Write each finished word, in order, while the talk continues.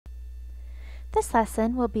This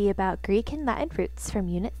lesson will be about Greek and Latin roots from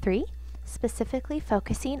Unit 3, specifically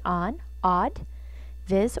focusing on odd,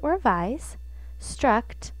 vis or vis,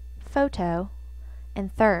 struct, photo,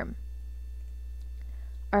 and therm.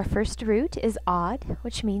 Our first root is odd,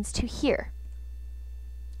 which means to hear.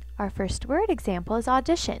 Our first word example is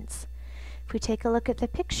auditions. If we take a look at the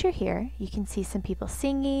picture here, you can see some people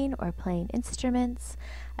singing or playing instruments,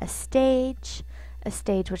 a stage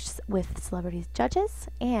with celebrity judges,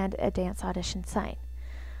 and a dance audition sign.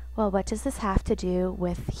 Well, what does this have to do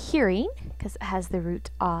with hearing, because it has the root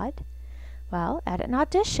odd? Well, at an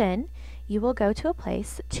audition, you will go to a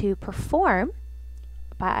place to perform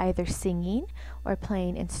by either singing or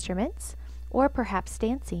playing instruments, or perhaps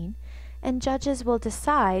dancing, and judges will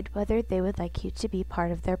decide whether they would like you to be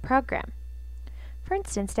part of their program. For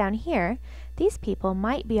instance, down here, these people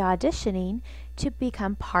might be auditioning to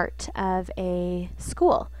become part of a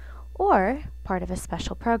school or part of a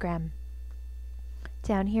special program.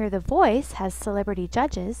 Down here, the voice has celebrity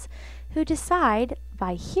judges who decide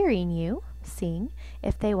by hearing you sing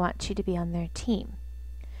if they want you to be on their team.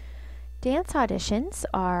 Dance auditions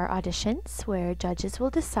are auditions where judges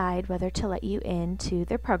will decide whether to let you into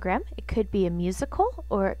their program. It could be a musical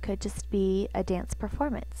or it could just be a dance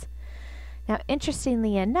performance. Now,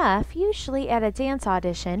 interestingly enough, usually at a dance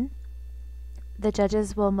audition, the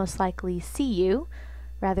judges will most likely see you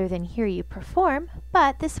rather than hear you perform,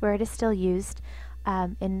 but this word is still used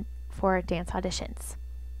for dance auditions.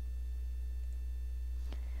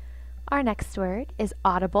 Our next word is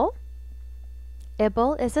audible.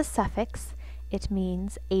 Able is a suffix. It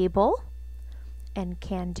means able and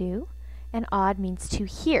can do, and odd means to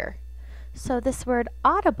hear. So this word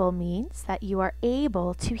audible means that you are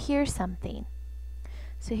able to hear something.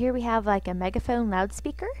 So here we have like a megaphone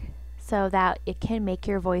loudspeaker so that it can make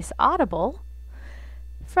your voice audible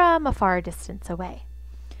from a far distance away.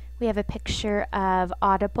 We have a picture of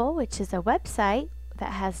Audible, which is a website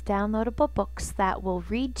that has downloadable books that will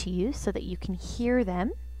read to you so that you can hear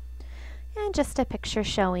them. And just a picture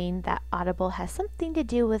showing that audible has something to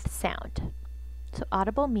do with sound. So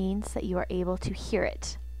audible means that you are able to hear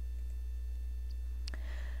it.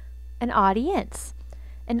 An audience.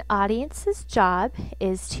 An audience's job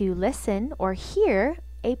is to listen or hear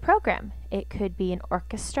a program. It could be an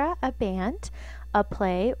orchestra, a band, a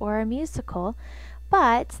play, or a musical,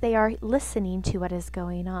 but they are listening to what is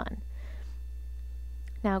going on.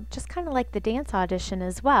 Now, just kind of like the dance audition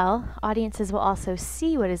as well, audiences will also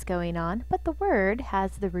see what is going on, but the word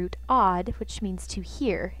has the root odd, which means to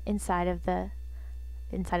hear inside of the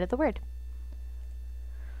word.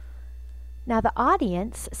 Now, the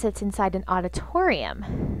audience sits inside an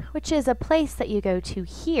auditorium, which is a place that you go to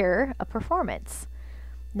hear a performance.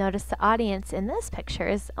 Notice the audience in this picture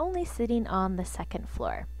is only sitting on the second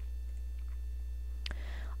floor.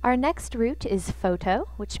 Our next root is photo,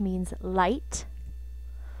 which means light.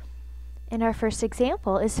 And our first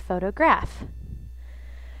example is photograph.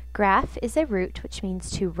 Graph is a root which means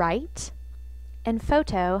to write, and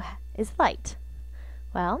photo is light.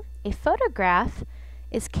 Well, a photograph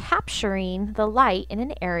is capturing the light in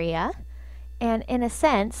an area and, in a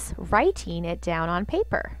sense, writing it down on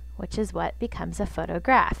paper, which is what becomes a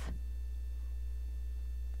photograph.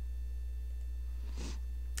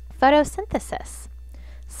 Photosynthesis.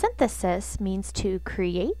 Synthesis means to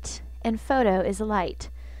create, and photo is light.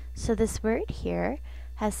 So this word here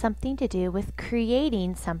has something to do with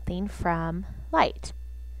creating something from light.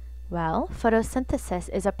 Well, photosynthesis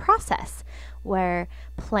is a process where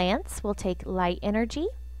plants will take light energy,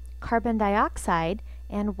 carbon dioxide,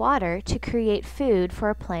 and water to create food for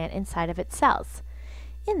a plant inside of its cells.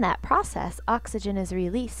 In that process, oxygen is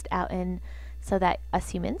released out so that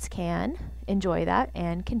us humans can enjoy that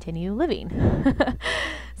and continue living.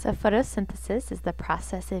 So photosynthesis is the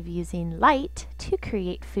process of using light to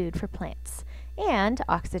create food for plants and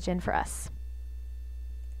oxygen for us.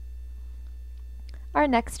 Our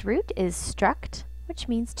next root is struct, which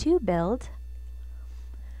means to build.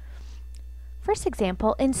 First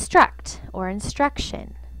example, instruct or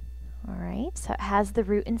instruction. All right, so it has the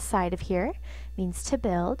root inside of here, means to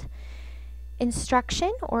build.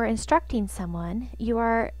 Instruction or instructing someone, you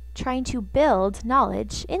are trying to build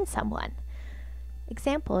knowledge in someone.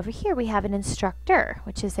 Example, over here we have an instructor,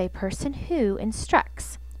 which is a person who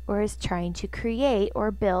instructs or is trying to create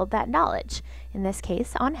or build that knowledge, in this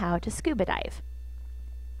case on how to scuba dive.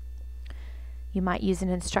 You might use an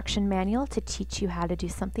instruction manual to teach you how to do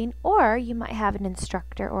something, or you might have an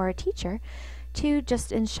instructor or a teacher to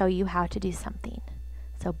just show you how to do something.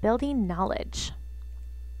 So building knowledge.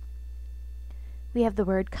 We have the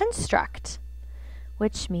word construct,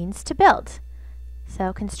 which means to build.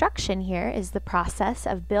 So construction here is the process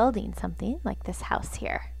of building something like this house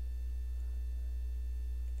here.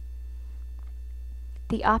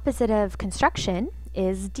 The opposite of construction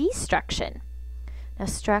is destruction. Now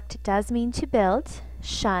struct does mean to build.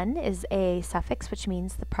 Shun is a suffix which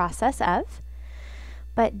means the process of.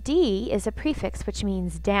 But de is a prefix which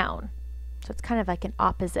means down. So it's kind of like an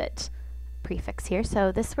opposite prefix here.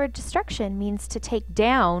 So this word destruction means to take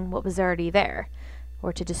down what was already there,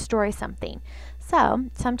 or to destroy something. So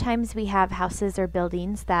sometimes we have houses or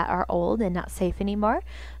buildings that are old and not safe anymore.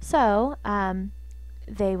 So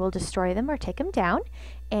they will destroy them or take them down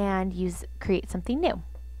and create something new.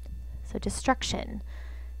 So destruction,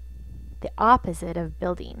 the opposite of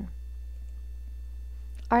building.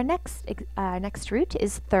 Our next root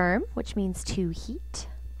is therm, which means to heat.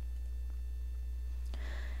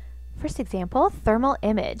 First example, thermal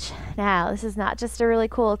image. Now, this is not just a really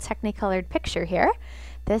cool technicolored picture here.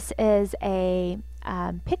 This is a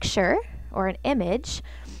picture or an image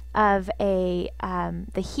of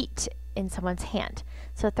the heat in someone's hand.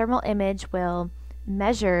 So a thermal image will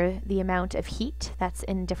measure the amount of heat that's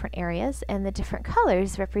in different areas, and the different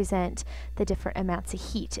colors represent the different amounts of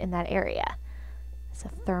heat in that area. It's a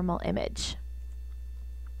thermal image.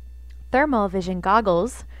 Thermal vision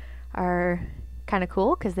goggles are kind of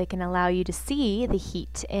cool because they can allow you to see the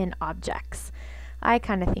heat in objects. I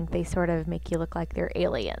kind of think they sort of make you look like they're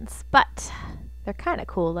aliens, but they're kind of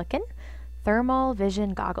cool looking. Thermal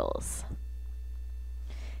vision goggles.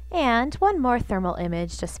 And one more thermal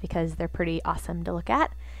image just because they're pretty awesome to look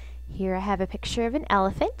at. Here I have a picture of an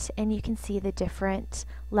elephant, and you can see the different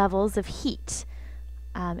levels of heat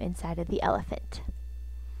inside of the elephant.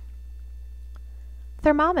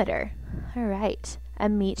 Thermometer. All right, a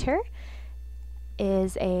meter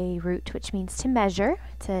is a root which means to measure.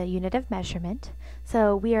 It's a unit of measurement.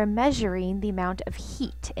 So we are measuring the amount of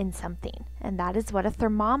heat in something, and that is what a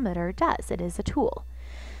thermometer does. It is a tool.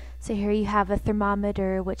 So here you have a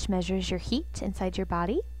thermometer which measures your heat inside your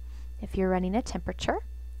body if you're running a temperature,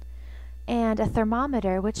 and a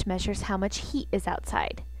thermometer which measures how much heat is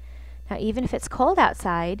outside. Now even if it's cold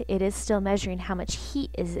outside, it is still measuring how much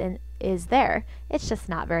heat is there. It's just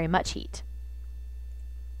not very much heat.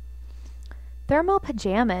 Thermal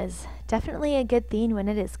pajamas, definitely a good thing when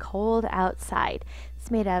it is cold outside.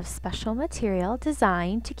 It's made of special material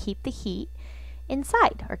designed to keep the heat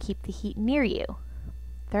inside or keep the heat near you.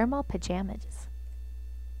 Thermal pajamas.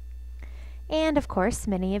 And of course,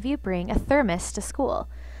 many of you bring a thermos to school.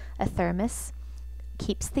 A thermos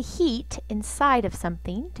keeps the heat inside of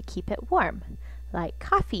something to keep it warm, like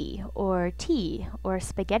coffee or tea or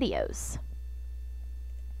SpaghettiOs.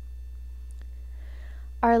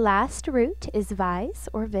 Our last root is vis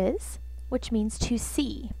or vis, which means to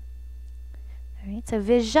see. All right, so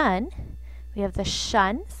vision, we have the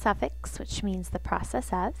shun suffix, which means the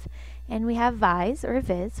process of, and we have vis or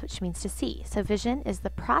vis, which means to see. So vision is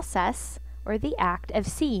the process or the act of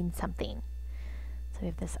seeing something. So we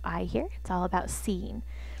have this I here, it's all about seeing.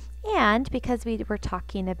 And because we were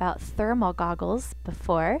talking about thermal goggles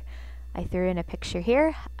before, I threw in a picture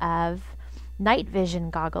here of night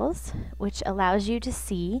vision goggles, which allows you to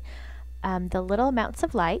see the little amounts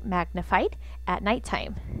of light magnified at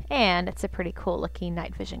nighttime. And it's a pretty cool looking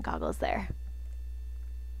night vision goggles there.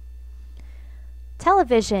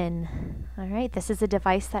 Television. All right, this is a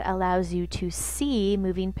device that allows you to see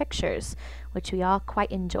moving pictures, which we all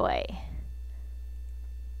quite enjoy.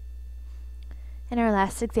 And our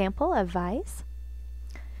last example of vis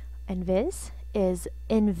and vis is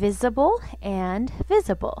invisible and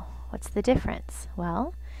visible. What's the difference?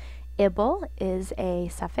 Well, able is a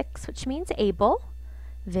suffix which means able.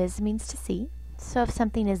 Vis means to see. So if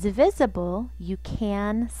something is visible, you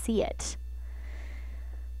can see it.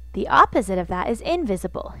 The opposite of that is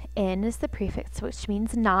invisible. In is the prefix which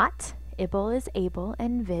means not. Able is able,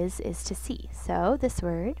 and vis is to see. So this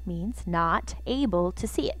word means not able to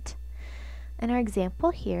see it. And our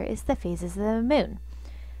example here is the phases of the moon.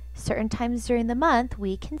 Certain times during the month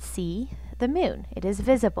we can see the moon. It is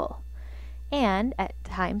visible. And at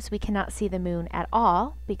times we cannot see the moon at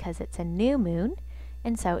all because it's a new moon,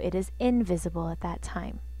 and so it is invisible at that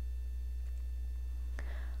time.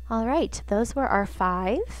 All right, those were our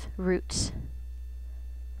 5 roots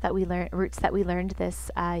that we learned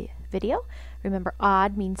this video. Remember,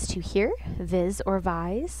 odd means to hear, vis or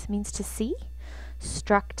vis means to see,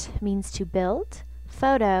 struct means to build,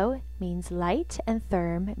 photo means light, and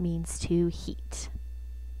therm means to heat.